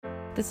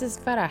This is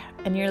Farah,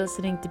 and you're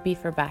listening to Beef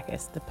for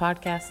Bacchus, the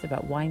podcast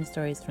about wine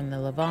stories from the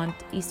Levant,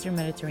 Eastern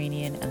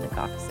Mediterranean, and the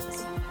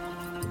Caucasus.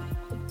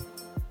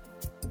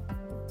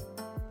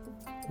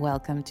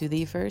 Welcome to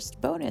the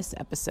first bonus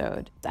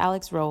episode. It's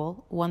Alex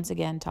Rowell once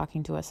again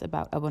talking to us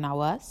about Abu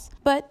Nawas,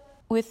 but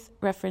with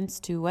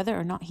reference to whether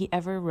or not he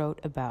ever wrote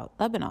about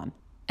Lebanon.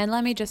 And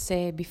let me just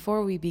say,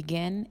 before we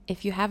begin,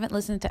 if you haven't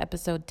listened to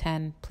episode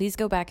 10, please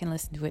go back and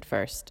listen to it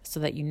first so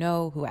that you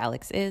know who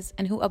Alex is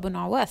and who Abu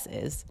Nawas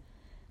is,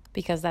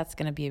 because that's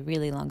going to be a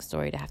really long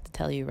story to have to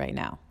tell you right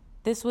now.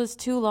 This was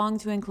too long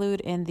to include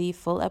in the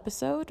full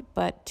episode,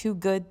 but too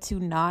good to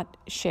not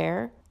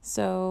share.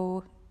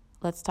 So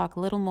let's talk a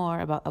little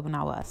more about Abu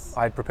Nawas.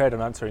 I'd prepared an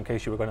answer in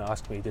case you were going to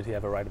ask me, did he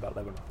ever write about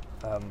Lebanon?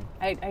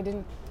 I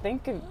didn't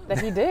think that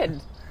he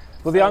did.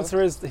 Well, the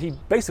answer is he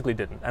basically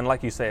didn't. And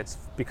like you say, it's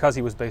because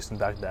he was based in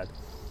Baghdad,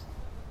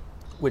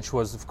 which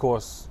was, of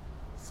course,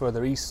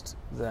 further east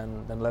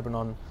than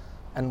Lebanon,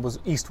 and was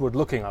eastward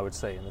looking, I would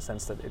say, in the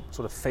sense that it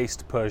sort of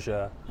faced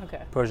Persia.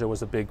 Okay. Persia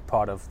was a big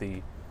part of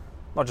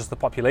not just the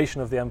population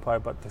of the empire,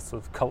 but the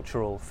sort of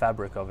cultural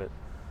fabric of it.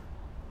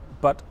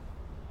 But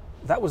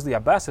that was the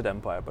Abbasid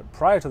Empire. But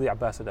prior to the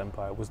Abbasid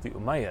Empire was the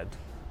Umayyad,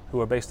 who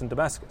were based in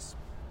Damascus.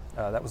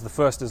 That was the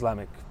first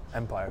Islamic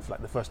empire,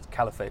 like the first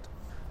caliphate.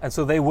 And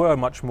so they were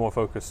much more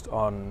focused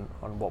on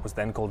what was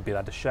then called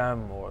Bilad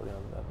al-Sham, or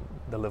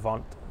the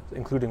Levant,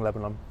 including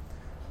Lebanon.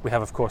 We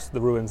have, of course,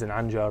 the ruins in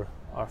Anjar,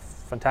 are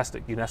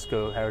fantastic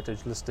UNESCO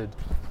heritage listed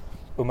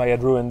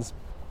Umayyad ruins.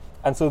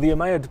 And so the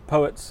Umayyad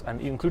poets,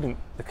 and including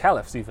the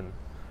caliphs even,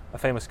 a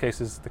famous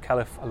case is the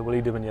Caliph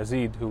Al-Walid ibn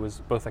Yazid, who was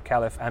both a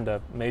caliph and a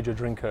major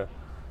drinker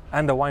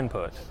and a wine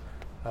poet.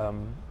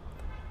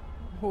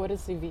 What a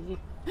CV.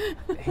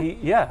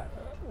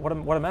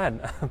 What a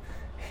man.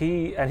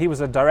 He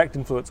was a direct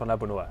influence on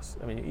Abu Nawas.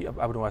 I mean,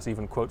 Abu Nawas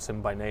even quotes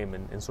him by name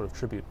in sort of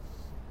tribute.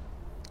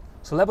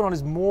 So Lebanon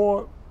is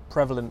more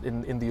prevalent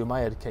in the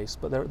Umayyad case,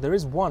 but there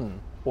is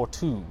one or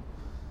two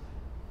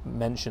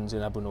mentions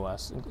in Abu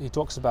Nawas. He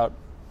talks about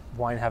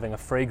wine having a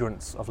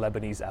fragrance of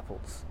Lebanese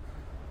apples,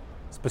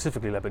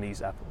 specifically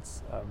Lebanese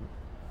apples.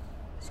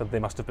 So they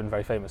must have been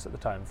very famous at the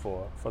time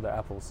for their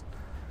apples.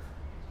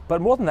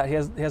 But more than that, he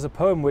has a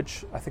poem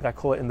which I think I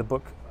call it in the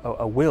book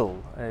a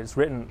will, and it's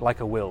written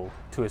like a will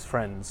to his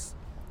friends.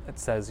 It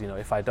says,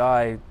 if I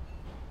die,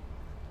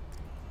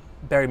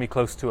 bury me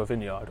close to a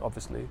vineyard,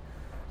 obviously.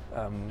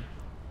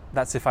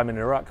 That's if I'm in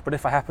Iraq. But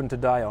if I happen to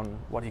die on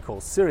what he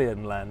calls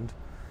Syrian land,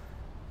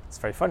 it's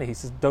very funny. He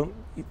says, don't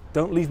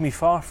leave me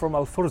far from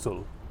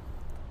Al-Furzul,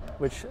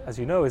 which, as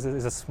you know, is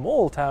a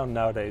small town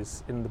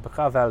nowadays in the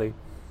Bekaa Valley.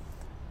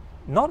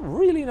 Not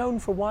really known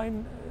for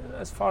wine,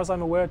 as far as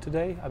I'm aware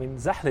today. I mean,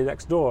 Zahli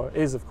next door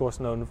is, of course,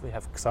 known. We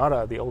have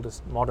Ksara, the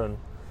oldest modern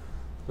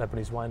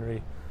Lebanese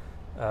winery.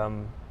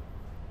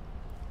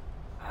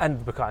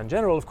 And Bekaa in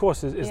general, of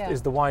course,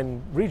 is the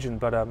wine region.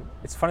 But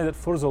it's funny that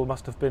Furzul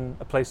must have been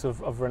a place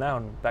of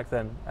renown back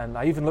then. And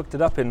I even looked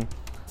it up in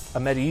a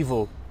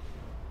medieval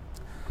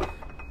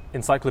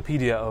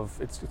encyclopedia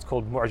it's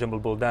called Mu'jam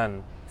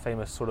al-Buldan,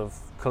 famous sort of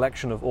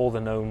collection of all the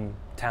known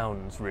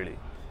towns, really,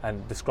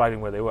 and describing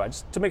where they were,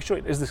 just to make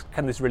sure,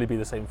 can this really be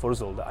the same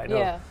Furzul that I know?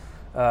 Yeah.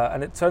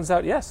 And it turns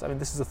out, yes. I mean,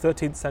 this is a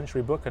 13th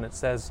century book, and it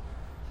says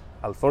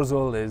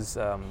Al-Furzul is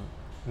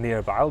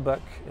near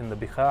Baalbek in the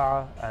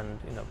Bekaa, and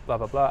blah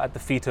blah blah, at the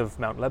feet of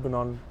Mount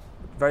Lebanon.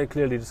 Very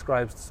clearly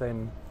describes the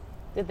same.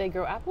 Did they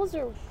grow apples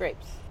or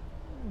grapes?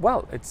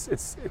 Well,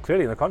 it's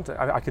clearly in the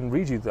context. I can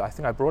read you I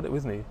think I brought it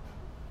with me.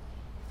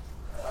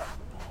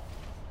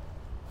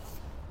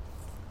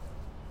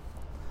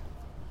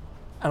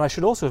 And I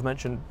should also have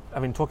mentioned,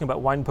 talking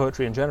about wine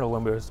poetry in general,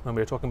 when we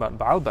were talking about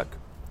Baalbek,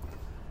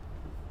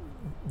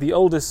 the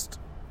oldest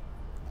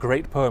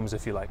great poems,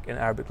 if you like, in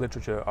Arabic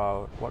literature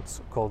are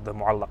what's called the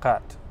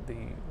Mu'allaqat,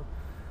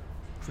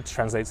 which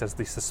translates as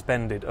the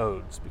suspended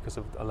odes, because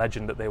of a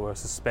legend that they were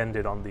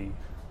suspended on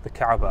the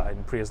Kaaba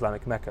in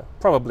pre-Islamic Mecca.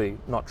 Probably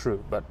not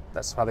true, but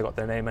that's how they got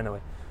their name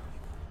anyway.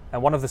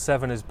 And one of the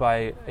 7 is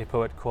by a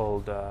poet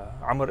called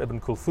Amr ibn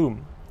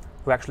Kulthum,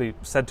 who actually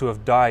said to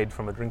have died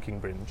from a drinking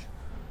binge.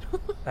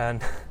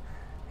 And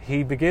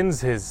he begins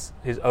his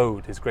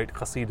ode, his great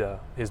qasida,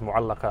 his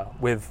mu'allaqa,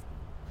 with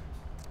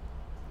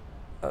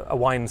a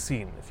wine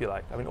scene, if you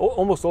like.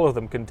 Almost all of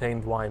them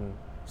contained wine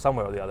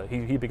somewhere or the other.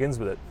 He begins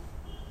with it.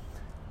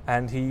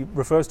 And he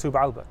refers to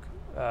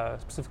Baalbek.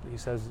 Specifically, he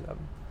says,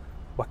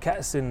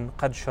 وَكَأْسٍ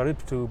قَدْ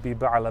شَرِبْتُ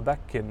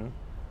بِبَعْلَبَكٍ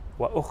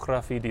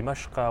وَأُخْرَى فِي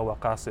دِمَشْقَ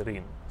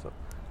وَقَاصِرِينَ. So,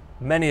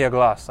 many a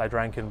glass I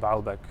drank in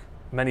Baalbek,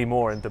 many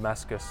more in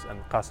Damascus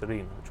and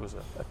Qasirin, which was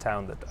a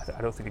town that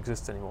I don't think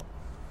exists anymore.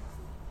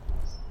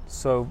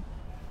 So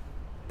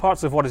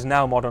parts of what is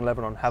now modern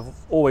Lebanon have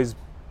always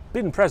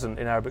been present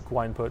in Arabic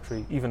wine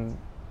poetry, even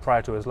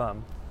prior to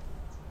Islam.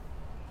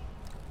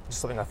 Just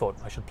something I thought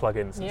I should plug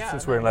in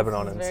since we're in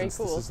Lebanon, and since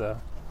cool. This is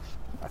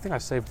I think I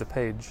saved the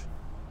page.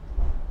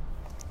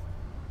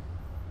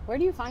 Where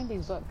do you find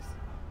these books?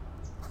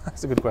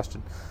 That's a good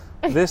question.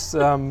 This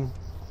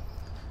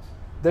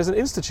there's an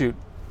institute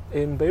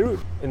in Beirut,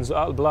 in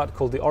Zu'at al-Balat,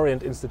 called the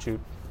Orient Institute,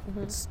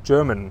 It's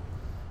German.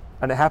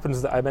 And it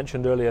happens that I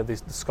mentioned earlier the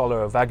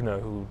scholar Wagner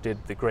who did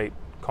the great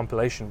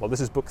compilation. Well,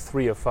 this is book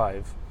 3 of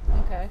 5.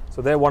 Okay.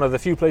 So they're one of the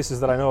few places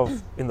that I know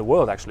of in the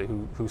world, actually,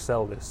 who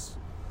sell this.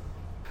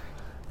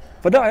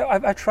 But no,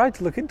 I tried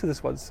to look into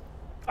this once.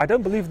 I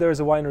don't believe there is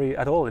a winery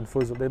at all in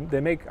Fuzul. They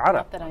make arak,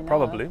 Not that I know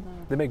probably. of, no.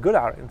 They make good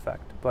arak, in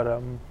fact.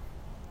 But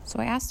So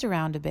I asked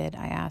around a bit.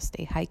 I asked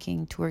a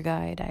hiking tour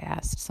guide. I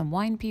asked some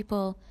wine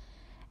people.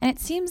 And it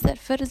seems that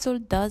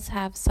Fuzul does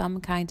have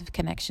some kind of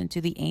connection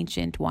to the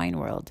ancient wine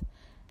world.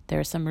 There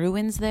are some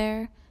ruins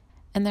there,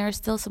 and there are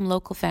still some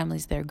local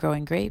families there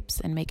growing grapes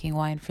and making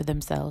wine for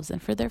themselves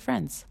and for their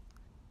friends.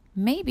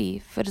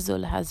 Maybe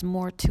Fuzul has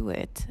more to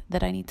it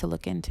that I need to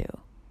look into.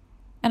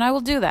 And I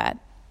will do that,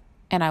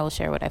 and I will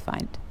share what I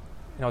find.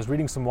 I was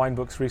reading some wine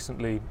books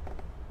recently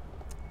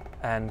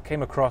and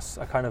came across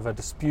a kind of a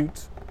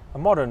dispute, a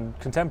modern,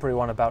 contemporary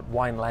one about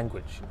wine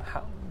language.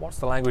 What's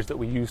the language that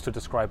we use to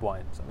describe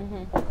wines?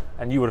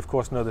 And you would, of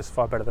course, know this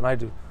far better than I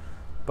do.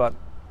 But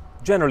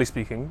generally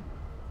speaking,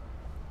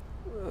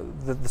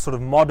 the sort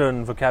of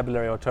modern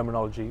vocabulary or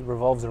terminology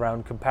revolves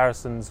around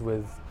comparisons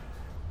with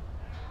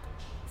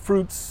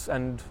fruits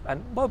and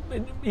well,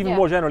 even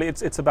more generally,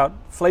 it's about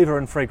flavor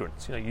and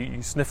fragrance. You know,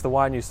 you sniff the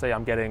wine, you say,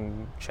 I'm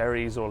getting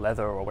cherries or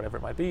leather or whatever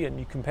it might be, and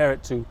you compare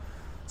it to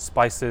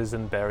spices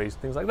and berries,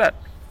 things like that.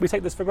 We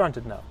take this for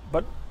granted now.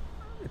 But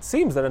it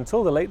seems that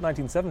until the late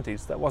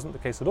 1970s, that wasn't the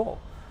case at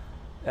all.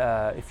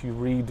 If you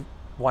read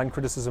wine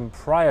criticism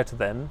prior to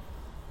then,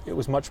 it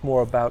was much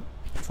more about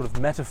sort of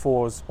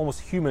metaphors,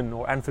 almost human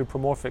or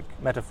anthropomorphic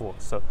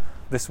metaphors. So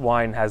this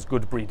wine has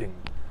good breeding.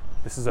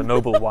 This is a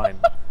noble wine.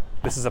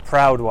 This is a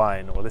proud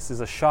wine, or this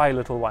is a shy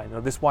little wine.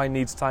 Or this wine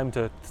needs time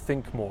to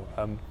think more.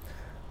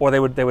 Or they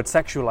would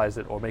sexualize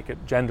it or make it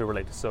gender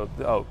related. So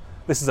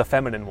this is a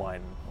feminine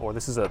wine, or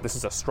this is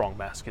a strong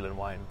masculine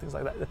wine. Things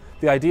like that.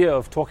 The idea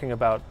of talking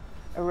about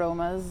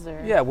Aromas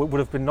or... Yeah, would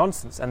have been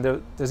nonsense.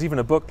 And there's even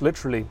a book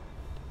literally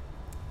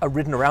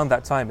written around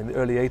that time in the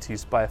early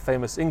 80s by a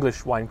famous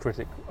English wine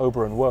critic,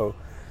 Oberon Woe,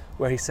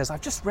 where he says,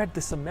 I've just read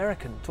this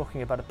American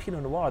talking about a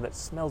Pinot Noir that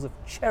smells of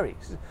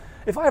cherries.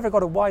 If I ever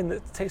got a wine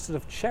that tasted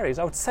of cherries,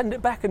 I would send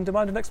it back and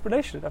demand an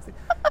explanation. I think,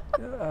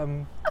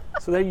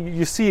 so there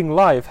you're seeing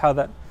live how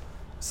that...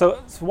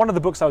 So one of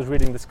the books I was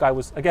reading, this guy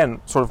was,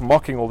 again, sort of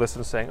mocking all this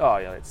and saying, oh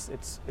yeah,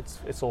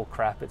 it's all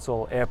crap, it's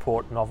all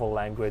airport novel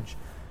language.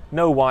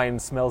 No wine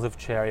smells of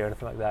cherry or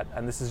anything like that,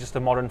 and this is just a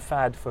modern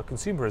fad for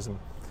consumerism.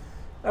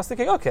 I was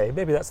thinking, okay,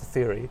 maybe that's a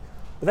theory.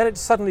 But then it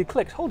suddenly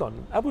clicked, hold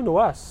on, Abu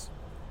Nuwas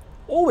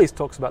always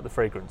talks about the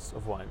fragrance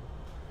of wine.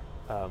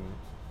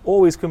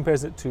 Always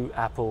compares it to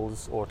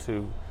apples or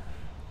to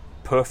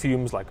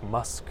perfumes like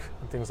musk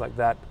and things like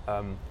that.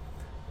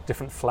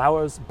 Different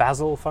flowers,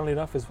 basil, funnily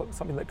enough, is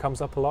something that comes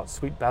up a lot,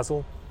 sweet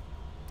basil.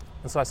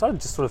 And so I started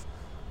just sort of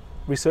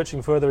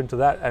researching further into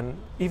that, and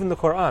even the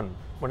Quran,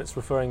 when it's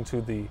referring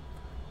to the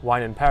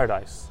wine in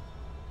paradise,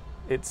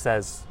 it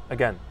says,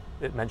 again,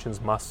 it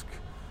mentions musk,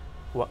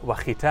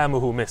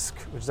 وَخِتَامُهُ misk,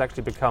 which has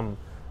actually become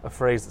a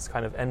phrase that's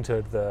kind of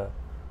entered a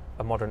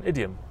modern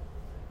idiom.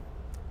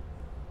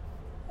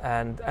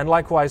 And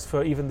likewise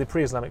for even the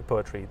pre-Islamic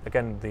poetry.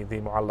 Again, the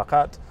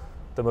Mu'allaqat,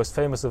 the most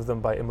famous of them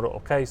by Imru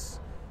al-Qais,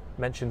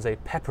 mentions a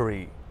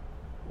peppery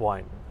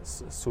wine,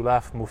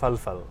 Sulaf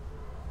Mufalfal.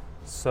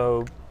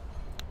 So,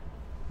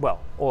 well,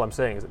 all I'm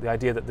saying is that the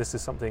idea that this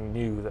is something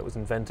new that was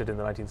invented in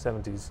the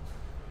 1970s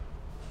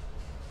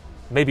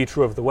may be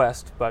true of the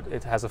West, but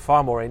it has a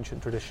far more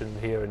ancient tradition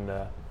here in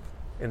the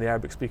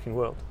Arabic-speaking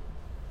world,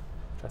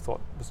 which I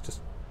thought was just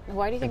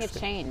Why do you think it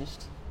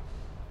changed?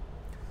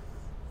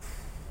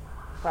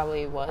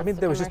 Probably was a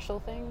commercial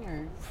thing,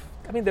 or?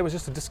 I mean, there was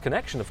just a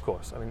disconnection, of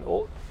course. I mean,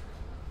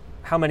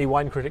 how many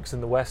wine critics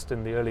in the West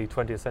in the early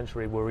 20th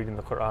century were reading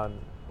the Quran,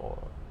 or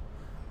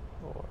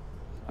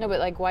No, but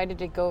like, why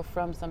did it go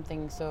from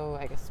something so,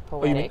 I guess,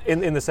 Oh, you poetic?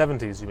 mean in the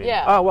 70s, you mean?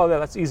 Yeah. Ah, well,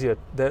 that's easier.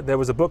 There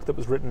was a book that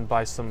was written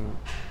by some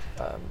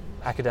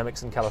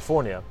academics in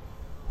California,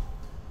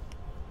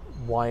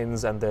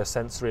 Wines and Their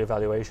Sensory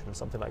Evaluation,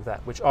 something like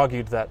that, which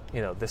argued that,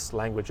 you know, this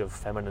language of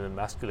feminine and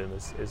masculine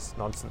is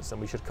nonsense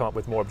and we should come up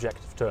with more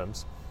objective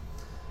terms.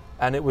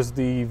 And it was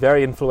the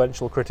very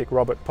influential critic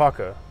Robert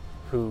Parker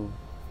who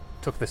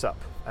took this up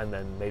and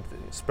then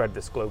spread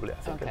this globally,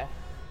 I think. Okay. And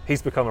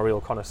he's become a real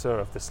connoisseur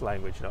of this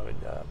language, you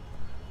know.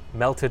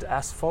 Melted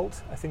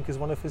asphalt, I think, is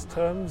one of his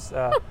terms.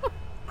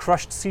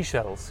 Crushed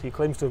seashells. He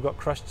claims to have got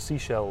crushed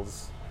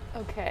seashells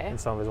Okay. in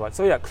some of his wines.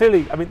 So yeah,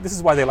 clearly, I mean, this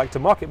is why they like to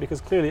mock it,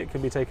 because clearly it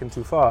can be taken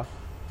too far.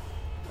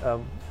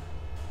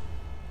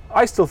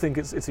 I still think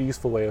it's a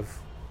useful way of,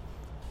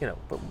 you know,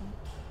 but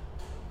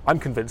I'm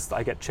convinced that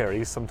I get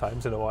cherries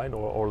sometimes in a wine,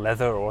 or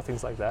leather, or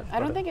things like that. I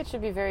don't think it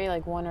should be very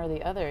like one or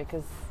the other,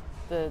 because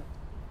the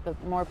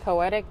more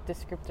poetic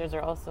descriptors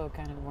are also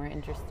kind of more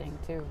interesting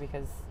too,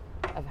 because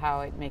of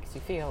how it makes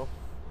you feel.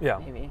 Yeah.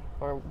 Maybe,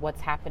 or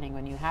what's happening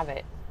when you have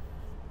it.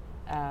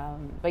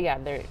 But yeah,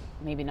 they're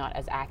maybe not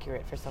as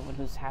accurate for someone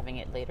who's having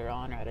it later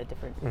on or at a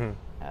different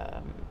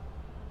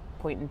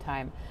point in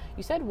time.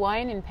 You said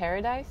wine in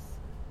paradise?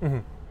 Mm-hmm.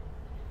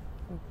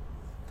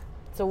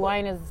 So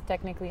wine is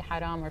technically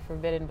haram or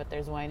forbidden, but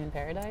there's wine in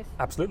paradise?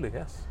 Absolutely,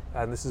 yes.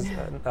 And this is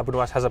Abu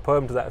Nawas has a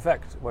poem to that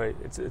effect, where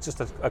it's just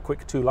a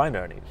quick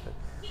two-liner, and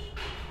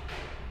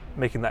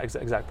making that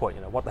exact point.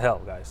 What the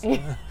hell, guys?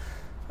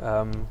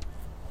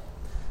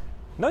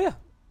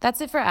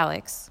 That's it for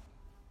Alex.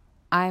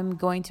 I'm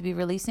going to be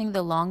releasing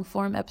the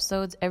long-form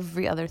episodes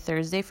every other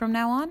Thursday from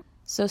now on,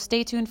 so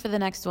stay tuned for the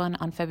next one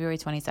on February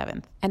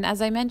 27th. And as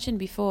I mentioned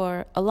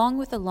before, along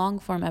with the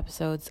long-form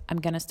episodes, I'm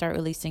going to start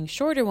releasing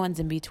shorter ones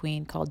in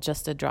between called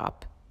Just a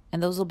Drop,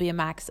 and those will be a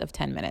max of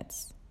 10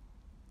 minutes.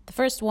 The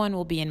first one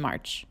will be in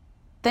March.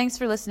 Thanks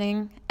for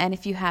listening, and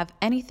if you have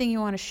anything you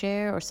want to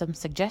share or some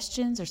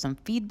suggestions or some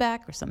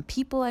feedback or some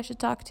people I should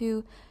talk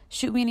to,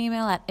 shoot me an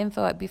email at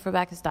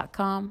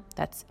info@beforbacchus.com.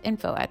 That's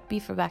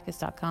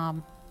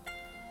info@beforbacchus.com.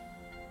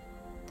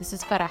 This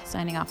is Farah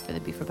signing off for the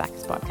Be For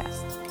Bacchus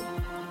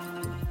podcast.